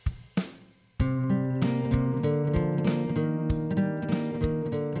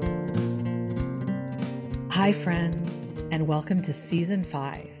Hi, friends, and welcome to season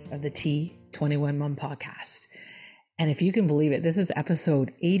 5 of the T21 Mom podcast. And if you can believe it, this is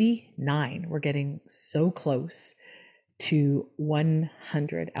episode 89. We're getting so close to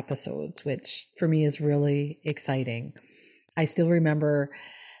 100 episodes, which for me is really exciting. I still remember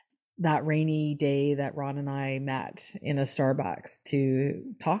that rainy day that Ron and I met in a Starbucks to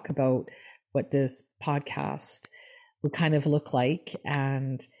talk about what this podcast would kind of look like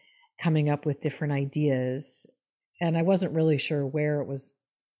and coming up with different ideas. And I wasn't really sure where it was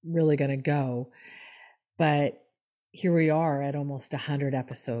really going to go, but here we are at almost 100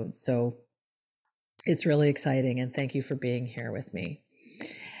 episodes. So it's really exciting. And thank you for being here with me.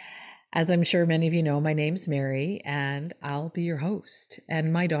 As I'm sure many of you know, my name's Mary and I'll be your host.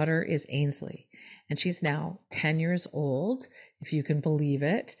 And my daughter is Ainsley, and she's now 10 years old, if you can believe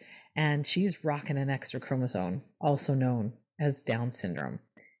it. And she's rocking an extra chromosome, also known as Down syndrome.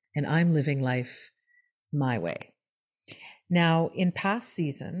 And I'm living life my way. Now, in past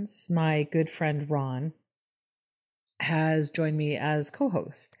seasons, my good friend Ron has joined me as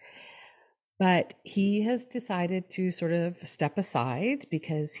co-host, but he has decided to sort of step aside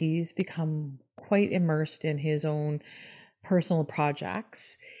because he's become quite immersed in his own personal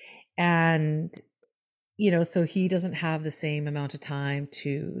projects. And, so he doesn't have the same amount of time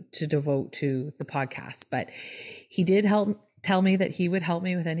to devote to the podcast, but he did tell me that he would help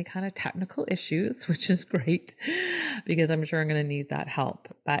me with any kind of technical issues, which is great because I'm sure I'm going to need that help.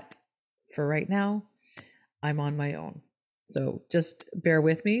 But for right now, I'm on my own. So just bear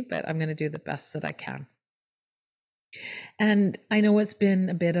with me, but I'm going to do the best that I can. And I know it's been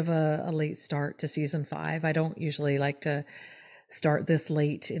a bit of a late start to season 5. I don't usually like to start this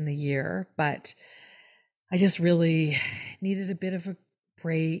late in the year, but I just really needed a bit of a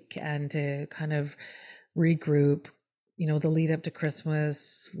break and to kind of regroup. The lead up to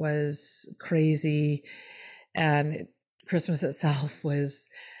Christmas was crazy, and Christmas itself was,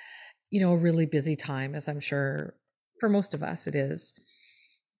 a really busy time, as I'm sure for most of us it is.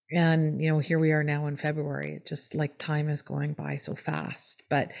 And, here we are now in February. It just like time is going by so fast.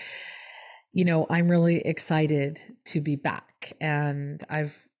 But, I'm really excited to be back, and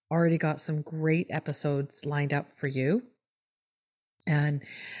I've already got some great episodes lined up for you. And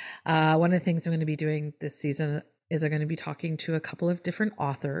one of the things I'm going to be doing this season is I'm going to be talking to a couple of different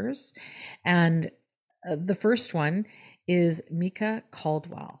authors. And the first one is Mika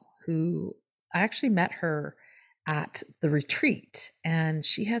Caldwell, who I actually met her at the retreat. And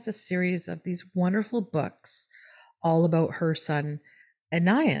she has a series of these wonderful books all about her son,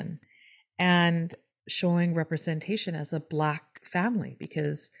 Anayan, and showing representation as a Black family.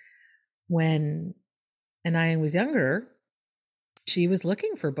 Because when Anayan was younger, she was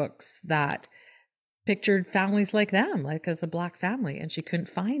looking for books that pictured families like them, like as a Black family, and she couldn't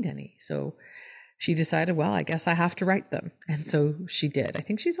find any. So she decided, well, I guess I have to write them. And so she did. I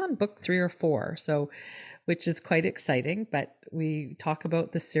think she's on book 3 or 4, so which is quite exciting. But we talk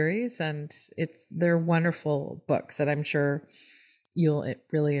about the series, and they're wonderful books that I'm sure you'll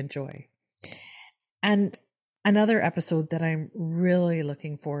really enjoy. And another episode that I'm really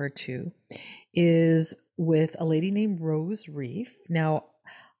looking forward to is with a lady named Rose Reef. Now,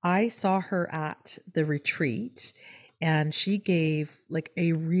 I saw her at the retreat, and she gave like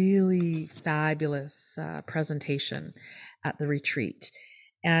a really fabulous presentation at the retreat.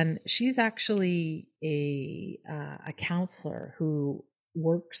 And she's actually a counselor who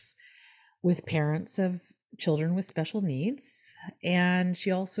works with parents of children with special needs. And she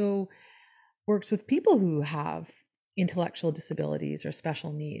also works with people who have intellectual disabilities or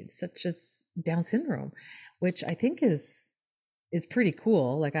special needs, such as Down syndrome, which I think is pretty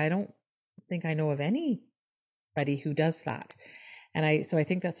cool. Like, I don't think I know of anybody who does that. And I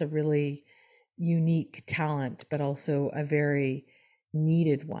think that's a really unique talent, but also a very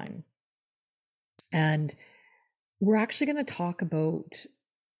needed one. And we're actually going to talk about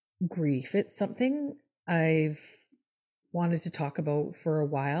grief. It's something I've wanted to talk about for a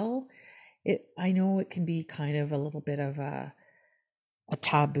while. I know it can be kind of a little bit of a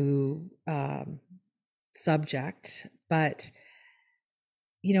taboo subject, but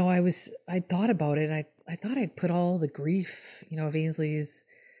I thought about it. I thought I'd put all the grief, of Ainsley's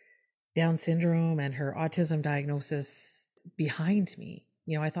Down syndrome and her autism diagnosis behind me.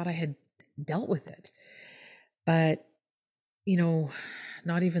 I thought I had dealt with it, but,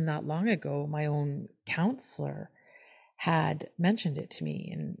 not even that long ago, my own counselor had mentioned it to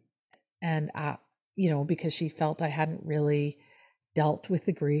me, and because she felt I hadn't really dealt with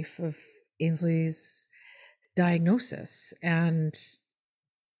the grief of Ainsley's diagnosis. And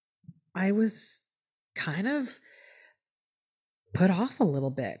I was kind of put off a little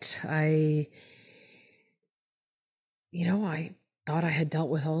bit. I thought I had dealt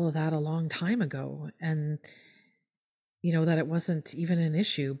with all of that a long time ago, and, that it wasn't even an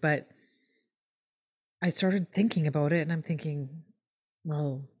issue. But I started thinking about it, and I'm thinking,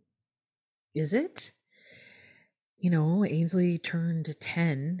 well, is it? Ainsley turned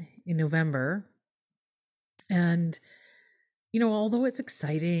 10 in November. And, although it's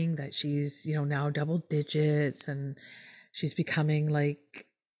exciting that she's, now double digits and she's becoming like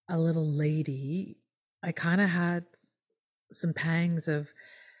a little lady, I kind of had some pangs of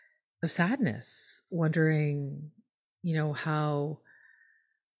sadness, wondering, how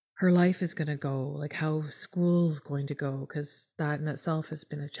her life is going to go, like how school's going to go, because that in itself has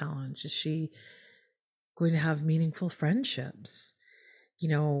been a challenge. Is she going to have meaningful friendships?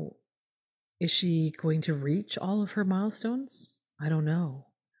 Is she going to reach all of her milestones? I don't know.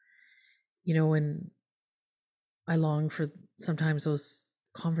 And I long for sometimes those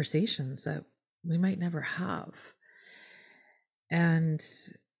conversations that we might never have. And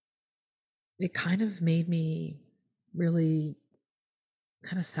it kind of made me really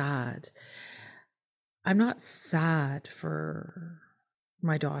kind of sad. I'm not sad for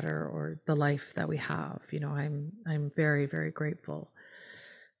my daughter or the life that we have. I'm very, very grateful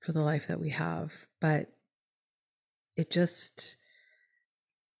for the life that we have. But it just,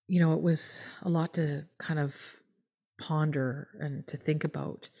 it was a lot to kind of ponder and to think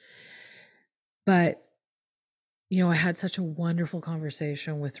about. But, I had such a wonderful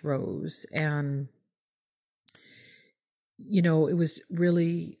conversation with Rose, and, it was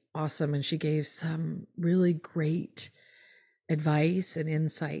really awesome. And she gave some really great advice and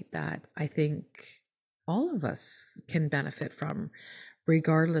insight that I think all of us can benefit from,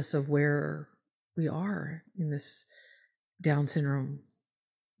 regardless of where we are in this Down syndrome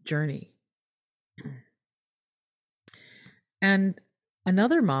journey. And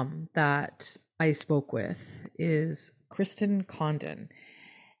another mom that I spoke with is Kristen Condon.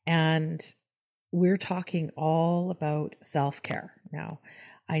 And we're talking all about self-care. Now,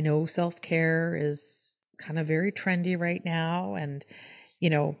 I know self-care is kind of very trendy right now, and,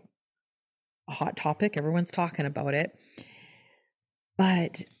 a hot topic. Everyone's talking about it.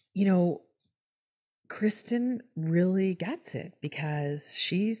 But, Kristen really gets it, because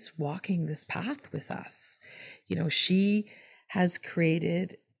she's walking this path with us. She has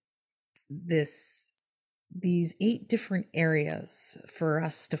created these 8 different areas for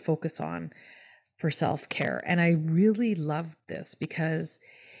us to focus on for self-care. And I really loved this because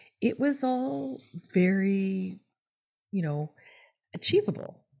it was all very,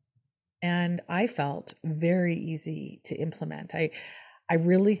 achievable. And I felt very easy to implement. I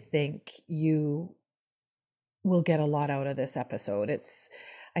really think you will get a lot out of this episode. It's,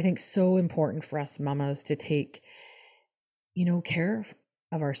 I think, so important for us mamas to take, care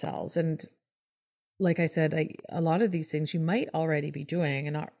of ourselves. And like I said, a lot of these things you might already be doing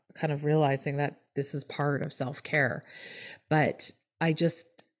and not kind of realizing that this is part of self-care. But I just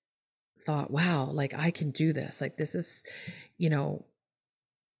thought, wow, like I can do this. Like this is,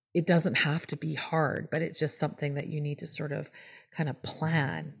 it doesn't have to be hard, but it's just something that you need to sort of kind of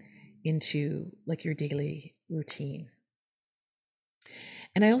plan into like your daily routine.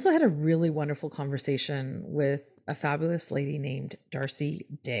 And I also had a really wonderful conversation with a fabulous lady named Darcy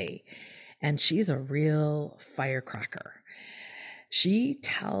Day, and she's a real firecracker. She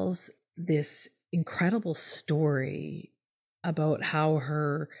tells this incredible story about how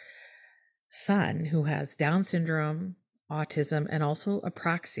her son, who has Down syndrome, autism, and also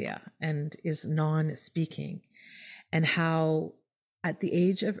apraxia, and is non-speaking, and how at the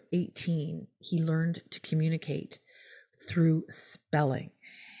age of 18, he learned to communicate through spelling.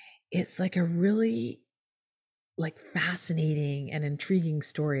 It's like a really fascinating and intriguing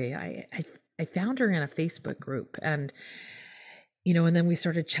story. I found her in a Facebook group, and and then we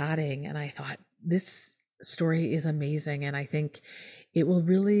started chatting, and I thought this story is amazing, and I think it will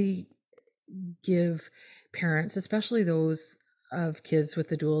really give parents, especially those of kids with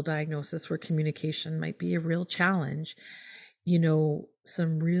the dual diagnosis where communication might be a real challenge,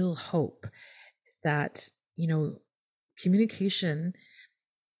 some real hope that, communication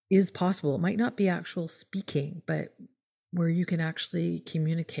is possible. It might not be actual speaking, but where you can actually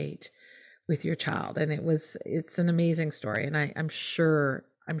communicate with your child. And it's an amazing story. And I'm sure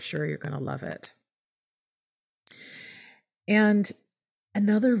you're going to love it. And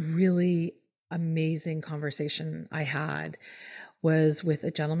another really amazing conversation I had was with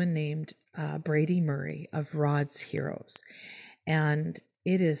a gentleman named Brady Murray of Rod's Heroes. And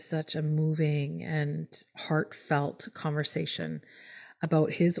it is such a moving and heartfelt conversation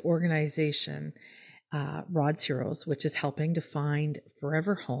about his organization, Rod's Heroes, which is helping to find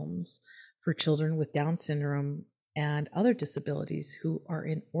forever homes for children with Down syndrome and other disabilities who are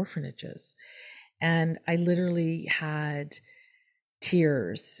in orphanages. And I literally had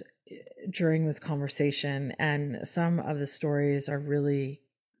tears during this conversation, and some of the stories are really,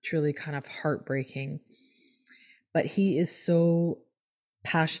 truly kind of heartbreaking. But he is so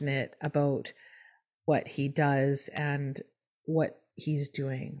passionate about what he does and what he's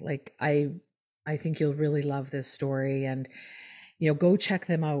doing. Like I think you'll really love this story, and go check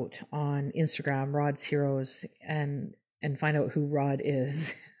them out on Instagram, Rod's Heroes, and find out who Rod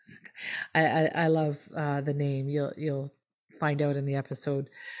is. I love the name. You'll find out in the episode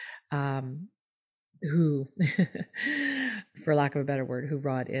who, for lack of a better word, who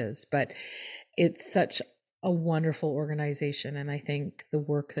Rod is. But it's such a wonderful organization, and I think the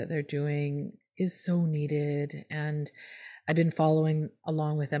work that they're doing is so needed. And I've been following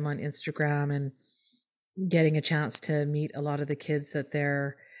along with them on Instagram and getting a chance to meet a lot of the kids that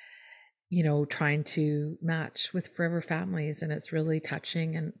they're trying to match with forever families, and it's really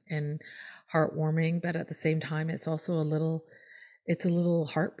touching and heartwarming. But at the same time, it's also a little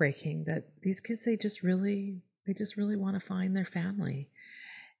heartbreaking that these kids, they just really want to find their family.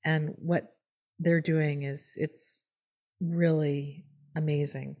 And what they're doing it's really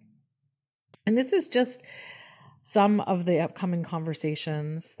amazing. And this is just some of the upcoming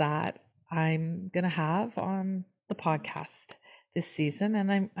conversations that I'm going to have on the podcast this season,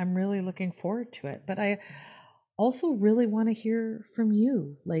 and I'm really looking forward to it. But I also really want to hear from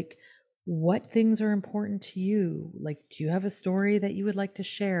you. Like, what things are important to you? Like, do you have a story that you would like to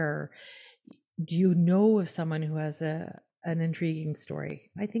share? Do you know of someone who has an intriguing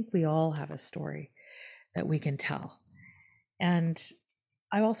story? I think we all have a story that we can tell. And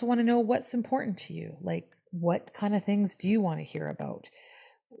I also want to know what's important to you. Like, what kind of things do you want to hear about?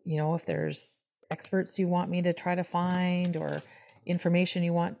 If there's experts you want me to try to find, or information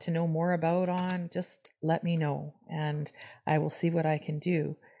you want to know more about on, just let me know, and I will see what I can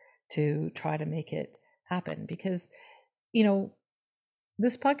do to try to make it happen. Because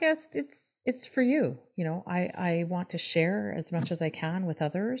this podcast, it's for you. I want to share as much as I can with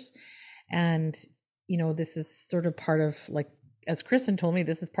others. And this is sort of part of, like, as Kristen told me,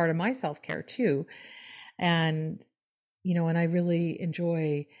 this is part of my self-care too. And and I really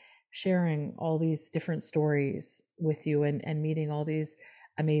enjoy sharing all these different stories with you, and meeting all these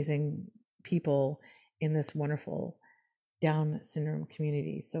amazing people in this wonderful Down syndrome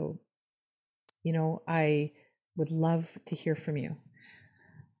community. So, I would love to hear from you.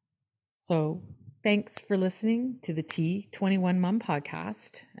 So thanks for listening to the T21 Mom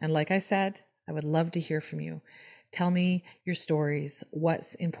podcast. And like I said, I would love to hear from you. Tell me your stories.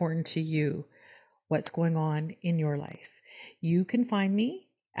 What's important to you? What's going on in your life? You can find me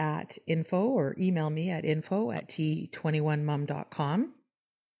at info, or email me at info@t21mom.com,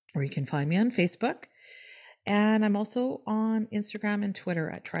 or you can find me on Facebook. And I'm also on Instagram and Twitter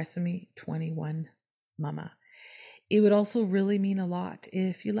at trisomy21mama. It would also really mean a lot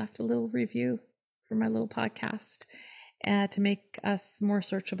if you left a little review for my little podcast to make us more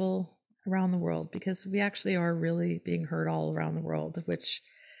searchable around the world, because we actually are really being heard all around the world, which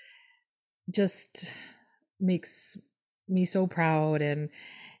just makes me so proud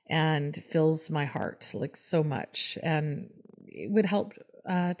and fills my heart like so much. And it would help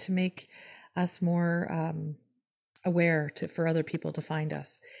to make us more aware for other people to find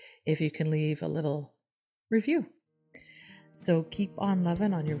us if you can leave a little review. So keep on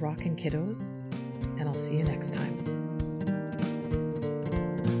loving on your rockin' kiddos, and I'll see you next time.